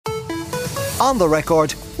On the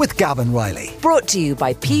Record with Gavin Riley. Brought to you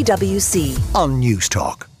by PwC on News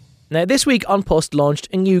Talk. Now, this week An Post launched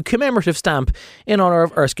a new commemorative stamp in honour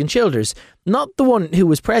of Erskine Childers. Not the one who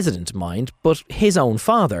was president, mind, but his own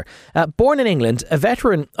father. Born in England, a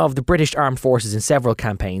veteran of the British Armed Forces in several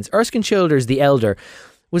campaigns, Erskine Childers the Elder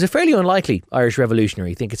was a fairly unlikely Irish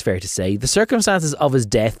revolutionary, I think it's fair to say. The circumstances of his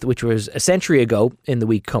death, which was a century ago in the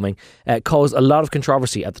week coming, caused a lot of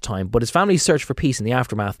controversy at the time, but his family's search for peace in the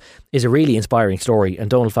aftermath is a really inspiring story, and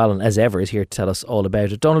Donald Fallon, as ever, is here to tell us all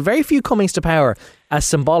about it. Donald, very few comings to power as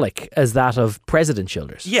symbolic as that of President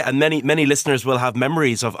Childers. Yeah, and many listeners will have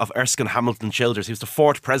memories of Erskine Hamilton Childers. He was the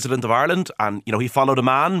fourth President of Ireland, and he followed a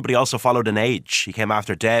man, but he also followed an age. He came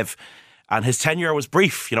after Dev, and his tenure was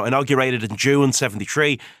brief, inaugurated in June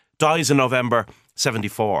 73, dies in November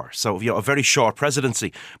 74. So, a very short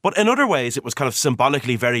presidency. But in other ways, it was kind of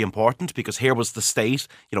symbolically very important, because here was the state,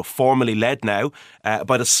 formally led now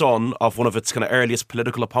by the son of one of its kind of earliest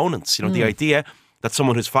political opponents. The idea that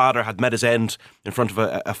someone whose father had met his end in front of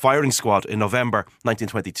a firing squad in November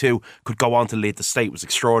 1922 could go on to lead the state was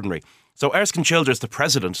extraordinary. So Erskine Childers, the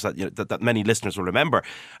president that many listeners will remember,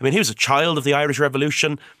 he was a child of the Irish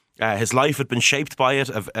Revolution. His life had been shaped by it,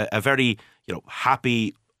 a very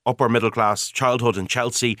happy upper middle class childhood in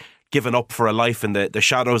Chelsea, given up for a life in the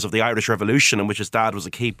shadows of the Irish Revolution, in which his dad was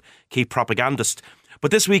a key propagandist.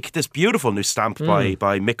 But this week, this beautiful new stamp by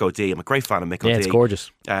Mick O'Dea. I'm a great fan of Mick O'Dea. Yeah, it's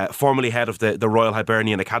gorgeous. Formerly head of the Royal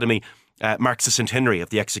Hibernian Academy, marks the centenary of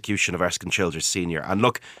the execution of Erskine Childers Sr. And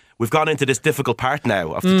look, we've gone into this difficult part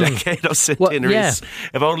now of the decade of centenaries. Well, yeah.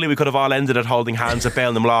 If only we could have all ended it holding hands at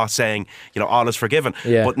Belnham Law saying, all is forgiven.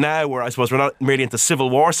 Yeah. But now we're not merely into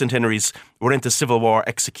Civil War centenaries, we're into Civil War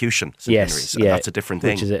execution centenaries. Yes, and that's a different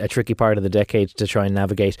thing. Which is a tricky part of the decade to try and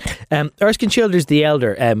navigate. Erskine Childers the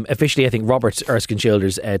Elder, officially I think Robert Erskine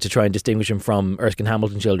Childers, to try and distinguish him from Erskine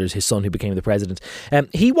Hamilton Childers, his son who became the president.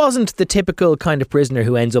 He wasn't the typical kind of prisoner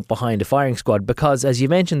who ends up behind a firing squad, because, as you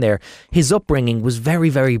mentioned there, his upbringing was very,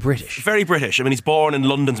 very British. Very British. He's born in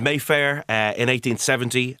London's Mayfair in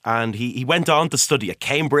 1870, and he went on to study at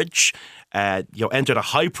Cambridge. Entered a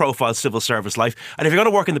high-profile civil service life. And if you're going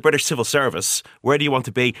to work in the British civil service, where do you want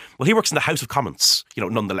to be? Well, he works in the House of Commons,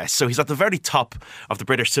 nonetheless. So he's at the very top of the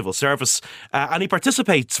British civil service, and he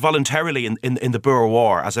participates voluntarily in the Boer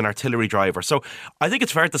War as an artillery driver. So I think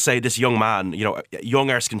it's fair to say this young man, young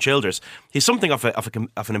Erskine Childers, he's something of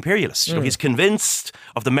an imperialist. He's convinced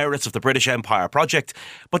of the merits of the British Empire project,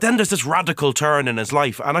 but then there's this radical turn in his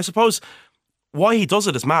life, and I suppose why he does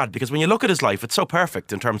it is mad, because when you look at his life, it's so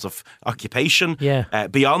perfect in terms of occupation. Yeah.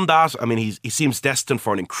 Beyond that, he seems destined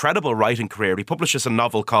for an incredible writing career. He publishes a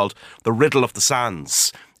novel called The Riddle of the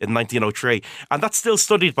Sands in 1903, and that's still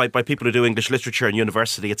studied by people who do English literature in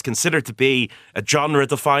university. It's considered to be a genre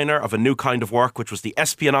definer of a new kind of work, which was the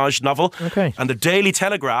espionage novel. Okay. And the Daily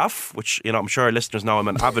Telegraph, which I'm sure our listeners know I'm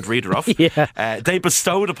an avid reader of, they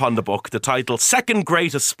bestowed upon the book the title second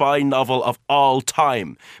greatest spy novel of all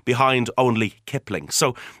time, behind only Kipling.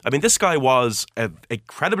 So this guy was an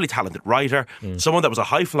incredibly talented writer, someone that was a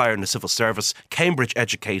high flyer in the civil service, Cambridge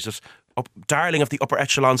educated, darling of the upper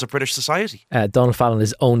echelons of British society. Donald Fallon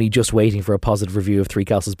is only just waiting for a positive review of Three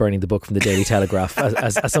Castles Burning, the book from the Daily Telegraph.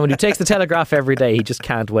 as someone who takes the Telegraph every day, he just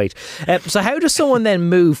can't wait. So how does someone then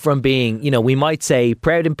move from being, we might say,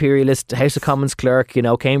 proud imperialist, House of Commons clerk,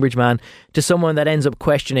 Cambridge man, to someone that ends up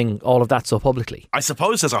questioning all of that so publicly? I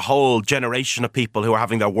suppose there's a whole generation of people who are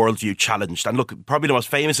having their worldview challenged. And look, probably the most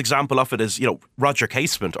famous example of it is, Roger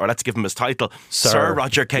Casement, or let's give him his title, Sir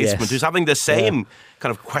Roger Casement, who's having the same kind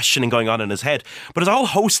of questioning going on in his head. But there's a whole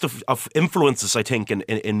host of influences, I think,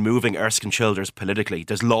 in moving Erskine Childers politically.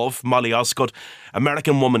 There's love. Molly Osgood,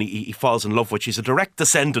 American woman he falls in love with. She's a direct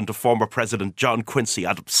descendant of former President John Quincy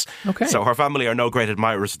Adams. Okay. So her family are no great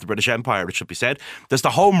admirers of the British Empire, it should be said. There's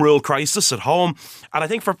the home rule crisis at home. And I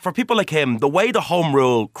think for people like him, the way the home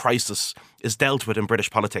rule crisis is dealt with in British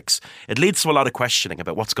politics, it leads to a lot of questioning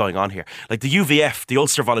about what's going on here. Like the UVF, the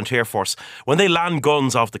Ulster Volunteer Force, when they land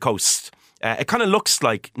guns off the coast, it kind of looks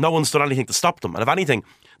like no one's done anything to stop them. And if anything,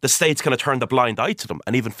 the state's kind of turned a blind eye to them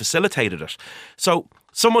and even facilitated it. So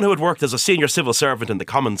someone who had worked as a senior civil servant in the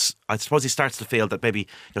Commons, I suppose he starts to feel that maybe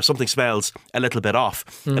something smells a little bit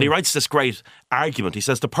off. And he writes this great argument. He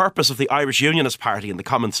says, the purpose of the Irish Unionist Party in the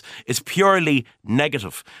Commons is purely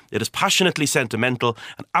negative. It is passionately sentimental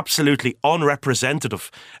and absolutely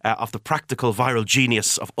unrepresentative of the practical viral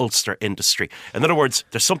genius of Ulster industry. In other words,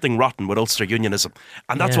 there's something rotten with Ulster unionism.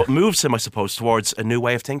 And that's what moves him, I suppose, towards a new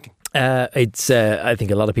way of thinking. I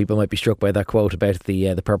think a lot of people might be struck by that quote about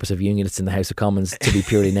the purpose of unionists in the House of Commons to be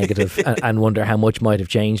purely negative and wonder how much might have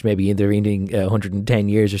changed maybe in the intervening 110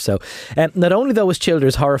 years or so. Not only though was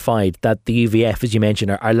Childers horrified that the UVF, as you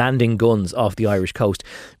mentioned, are landing guns off the Irish coast,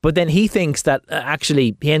 but then he thinks that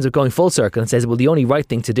actually he ends up going full circle and says, well, the only right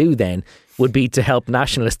thing to do then would be to help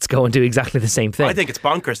nationalists go and do exactly the same thing. I think it's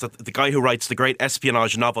bonkers that the guy who writes the great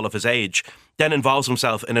espionage novel of his age then involves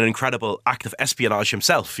himself in an incredible act of espionage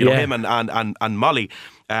himself. You know, him and Molly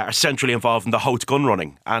are centrally involved in the Howth gun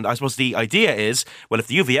running. And I suppose the idea is, well, if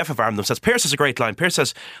the UVF have armed themselves, Pearse has a great line. Pearse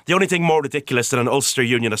says, the only thing more ridiculous than an Ulster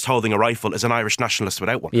unionist holding a rifle is an Irish nationalist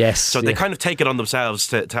without one. Yes. So they kind of take it on themselves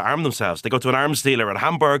to arm themselves. They go to an arms dealer in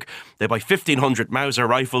Hamburg, they buy 1,500 Mauser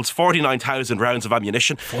rifles, 49,000 rounds of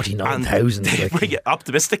ammunition. 49,000. They bring it,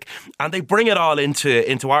 optimistic, and they bring it all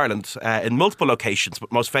into Ireland in multiple locations,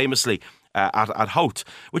 but most famously at Howth,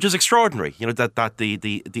 which is extraordinary. You know, that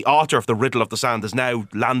the author of The Riddle of the Sand is now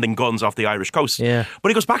landing guns off the Irish coast. Yeah. But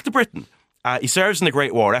he goes back to Britain. He serves in the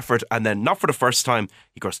Great War effort, and then, not for the first time,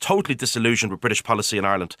 he grows totally disillusioned with British policy in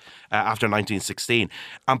Ireland after 1916.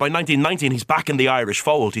 And by 1919, he's back in the Irish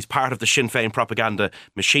fold. He's part of the Sinn Féin propaganda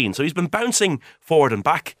machine. So he's been bouncing forward and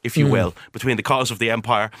back, if you will, between the cause of the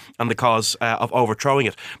empire and the cause of overthrowing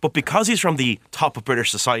it. But because he's from the top of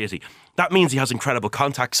British society, that means he has incredible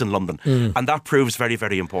contacts in London, and that proves very,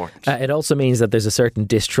 very important. It also means that there's a certain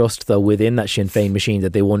distrust, though, within that Sinn Féin machine,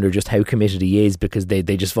 that they wonder just how committed he is, because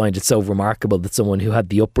they just find it so remarkable that someone who had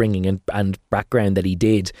the upbringing and background that he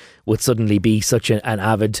did would suddenly be such an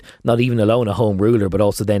avid, not even alone a home ruler, but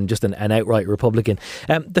also then just an outright Republican.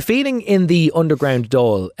 The feeling in the underground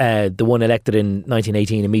Dáil, the one elected in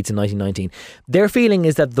 1918 and Meath in 1919, their feeling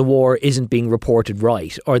is that the war isn't being reported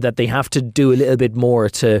right, or that they have to do a little bit more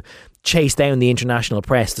to chase down the international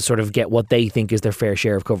press to sort of get what they think is their fair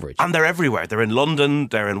share of coverage. And they're everywhere. They're in London,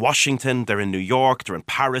 they're in Washington, they're in New York, they're in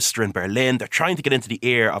Paris, they're in Berlin. They're trying to get into the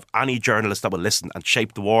ear of any journalist that will listen and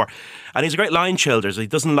shape the war. And he's a great line, Childers. He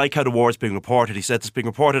doesn't like how the war is being reported. He says it's being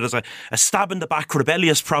reported as a stab in the back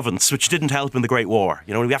rebellious province, which didn't help in the Great War.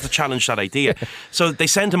 You know, we have to challenge that idea. So they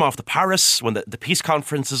send him off to Paris when the peace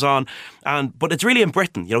conference is on. But it's really in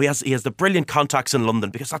Britain. You know, he has the brilliant contacts in London,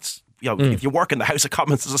 because that's, you know, if you work in the House of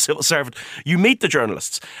Commons as a civil servant, you meet the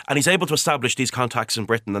journalists, and he's able to establish these contacts in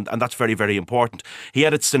Britain, and that's very, very important. He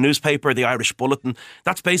edits the newspaper, the Irish Bulletin.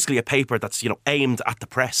 That's basically a paper that's, you know, aimed at the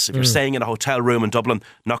press. If you're staying in a hotel room in Dublin,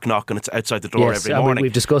 knock knock, and it's outside the door every morning.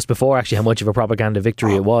 We've discussed before actually how much of a propaganda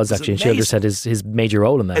victory it was actually, and Childers had his major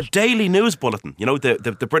role in that. A daily news bulletin, you know,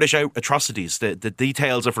 the British atrocities, the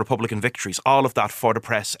details of Republican victories, all of that for the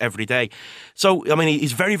press every day. So, I mean,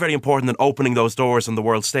 he's very, very important in opening those doors on the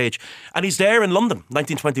world stage. And he's there in London,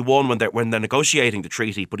 1921, when they're negotiating the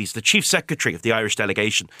treaty, but he's the Chief Secretary of the Irish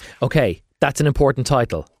delegation. Okay, that's an important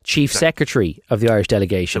title. Chief Secretary of the Irish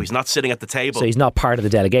delegation. So he's not sitting at the table. So he's not part of the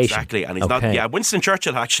delegation. Exactly. And he's not. Yeah, Winston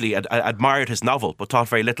Churchill actually admired his novel, but thought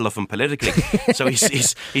very little of him politically. So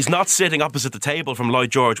he's not sitting opposite the table from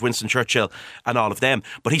Lloyd George, Winston Churchill, and all of them.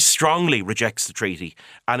 But he strongly rejects the treaty.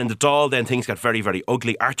 And in the Dáil, then things get very, very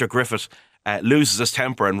ugly. Arthur Griffith loses his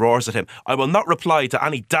temper and roars at him, "I will not reply to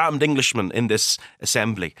any damned Englishman in this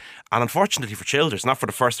assembly." And unfortunately for Childers, not for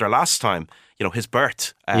the first or last time, you know, his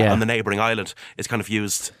birth on the neighbouring island is kind of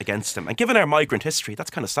used against him. And given our migrant history, that's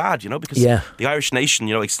kind of sad, you know, because the Irish nation,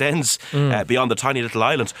 you know, extends beyond the tiny little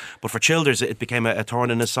island. But for Childers, it became a thorn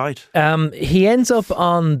in his side. He ends up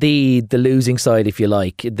on the losing side, if you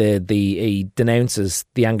like. He denounces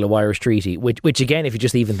the Anglo-Irish Treaty, which again, if you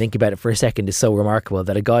just even think about it for a second, is so remarkable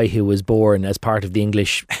that a guy who was born as part of the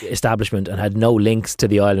English establishment and had no links to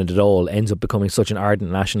the island at all ends up becoming such an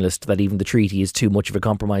ardent nationalist that even the treaty is too much of a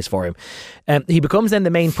compromise for him. He becomes then the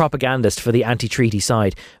main propagandist for the anti-treaty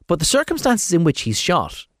side, but the circumstances in which he's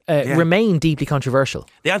shot remain deeply controversial.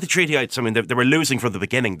 The anti-treatyites, I mean, they were losing from the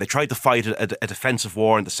beginning. They tried to fight a defensive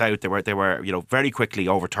war in the south. They were, you know, very quickly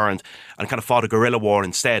overturned and kind of fought a guerrilla war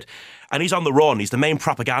instead. And he's on the run. He's the main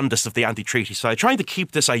propagandist of the anti-treaty side, trying to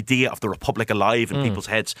keep this idea of the Republic alive in people's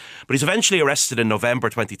heads. But he's eventually arrested in November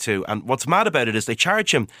 22. And what's mad about it is they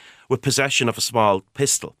charge him with possession of a small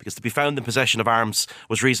pistol, because to be found in possession of arms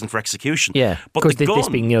was reason for execution. Yeah, but because this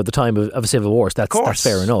being, you know, the time of a civil war, so that's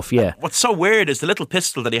fair enough. Yeah. What's so weird is the little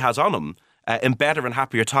pistol that he has on him in Better and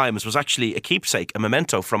Happier Times was actually a keepsake, a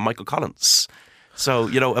memento from Michael Collins. So,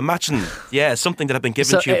 you know, imagine, something that had been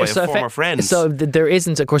given to you by a former friend. So there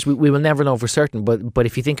isn't, of course, we will never know for certain, but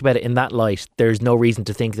if you think about it in that light, there's no reason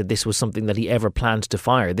to think that this was something that he ever planned to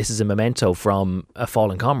fire. This is a memento from a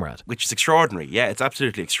fallen comrade. Which is extraordinary. Yeah, it's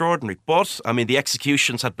absolutely extraordinary. But, I mean, the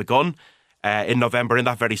executions had begun. in November, in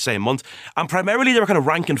that very same month. And primarily they were kind of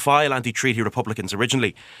rank and file anti-treaty Republicans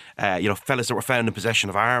originally. Fellas that were found in possession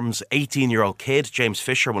of arms, 18-year-old kid, James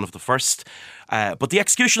Fisher, one of the first. But the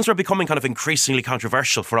executions were becoming kind of increasingly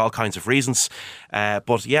controversial for all kinds of reasons.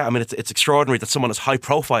 But yeah, I mean, it's extraordinary that someone as high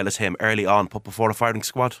profile as him early on put before a firing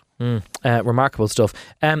squad. Remarkable stuff.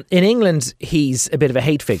 In England, he's a bit of a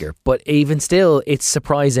hate figure, but even still, it's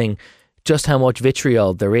surprising just how much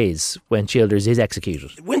vitriol there is when Childers is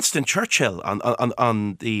executed. Winston Churchill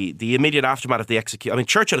on the immediate aftermath of the execution. I mean,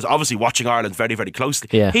 Churchill is obviously watching Ireland very, very closely.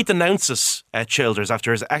 Yeah. He denounces Childers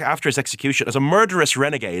after his execution as a murderous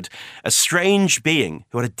renegade, a strange being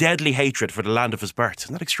who had a deadly hatred for the land of his birth.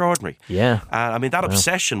 Isn't that extraordinary? Yeah. I mean, that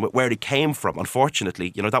obsession with where he came from,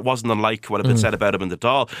 unfortunately, that wasn't unlike what had been said about him in the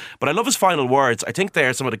Dáil. But I love his final words. I think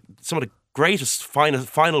they're some of the greatest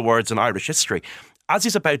final words in Irish history. As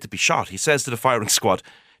he's about to be shot, he says to the firing squad,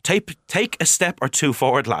 take a step or two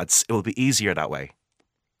forward, lads. It will be easier that way.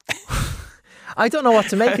 I don't know what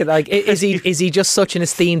to make it. Like, is he just such an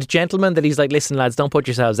esteemed gentleman that he's like, listen, lads, don't put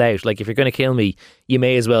yourselves out. Like, if you're going to kill me, you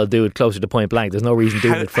may as well do it closer to point blank. There's no reason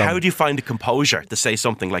doing it from. How do you find the composure to say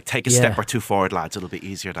something like, take a step or two forward, lads? It'll be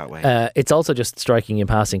easier that way. It's also just striking in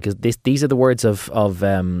passing because these are the words of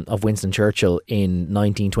Winston Churchill in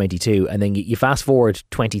 1922, and then you fast forward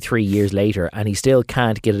 23 years later, and he still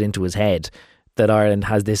can't get it into his head that Ireland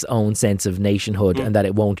has this own sense of nationhood and that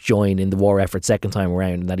it won't join in the war effort second time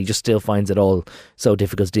around, and that he just still finds it all so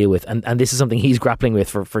difficult to deal with. And this is something he's grappling with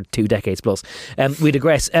for 2 decades plus. We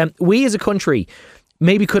digress. We as a country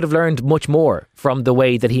maybe could have learned much more from the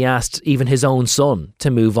way that he asked even his own son to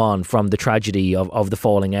move on from the tragedy of the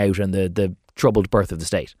falling out and the troubled birth of the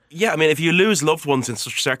state. Yeah, I mean, if you lose loved ones in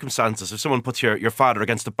such circumstances, if someone puts your father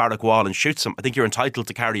against a barrack wall and shoots him, I think you're entitled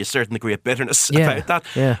to carry a certain degree of bitterness about that.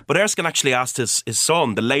 Yeah. But Erskine actually asked his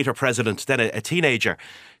son, the later president, then a teenager,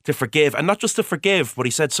 to forgive. And not just to forgive, but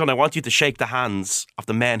he said, son, I want you to shake the hands of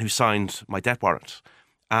the men who signed my death warrant.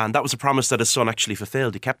 And that was a promise that his son actually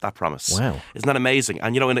fulfilled. He kept that promise. Wow. Isn't that amazing?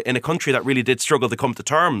 And, in a country that really did struggle to come to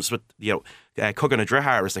terms with, Cúgan na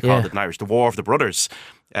Drithair, as they called it in Irish, the War of the Brothers,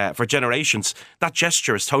 for generations, that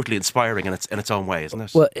gesture is totally inspiring in its own way, isn't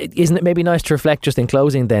it? Well, isn't it maybe nice to reflect just in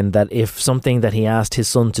closing then that if something that he asked his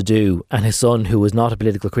son to do, and his son, who was not a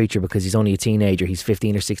political creature because he's only a teenager, he's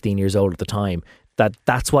 15 or 16 years old at the time,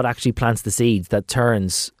 that's what actually plants the seeds that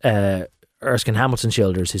turns Erskine Hamilton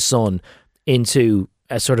Childers, his son, into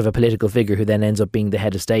a sort of a political figure who then ends up being the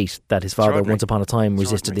head of state that his father once upon a time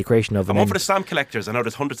resisted the creation of. I'm over the stamp collectors. I know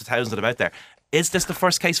there's hundreds of thousands of them out there. Is this the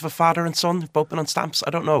first case of a father and son who've both been on stamps? I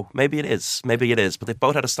don't know. Maybe it is. But they've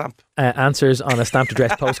both had a stamp. Answers on a stamped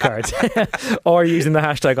address postcard or using the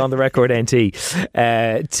hashtag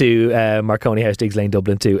 #OnTheRecordNT to Marconi House, Diggs Lane,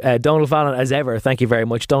 Dublin 2. Donal Fallon, as ever, thank you very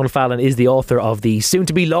much. Donal Fallon is the author of the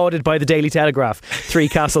soon-to-be lauded by the Daily Telegraph, Three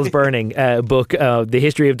Castles Burning book, The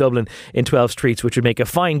History of Dublin in 12 Streets, which would make a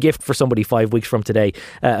fine gift for somebody 5 weeks from today,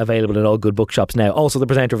 available in all good bookshops now. Also the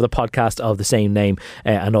presenter of the podcast of the same name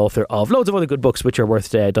and author of loads of other good books which are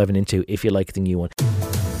worth diving into if you like the new one.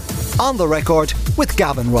 On the Record with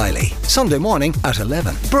Gavin Riley, Sunday morning at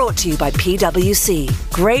 11. Brought to you by PwC.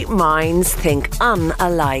 Great minds think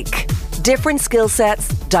unalike. Different skill sets,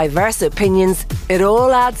 diverse opinions, it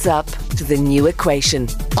all adds up to the new equation.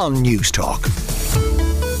 On News Talk.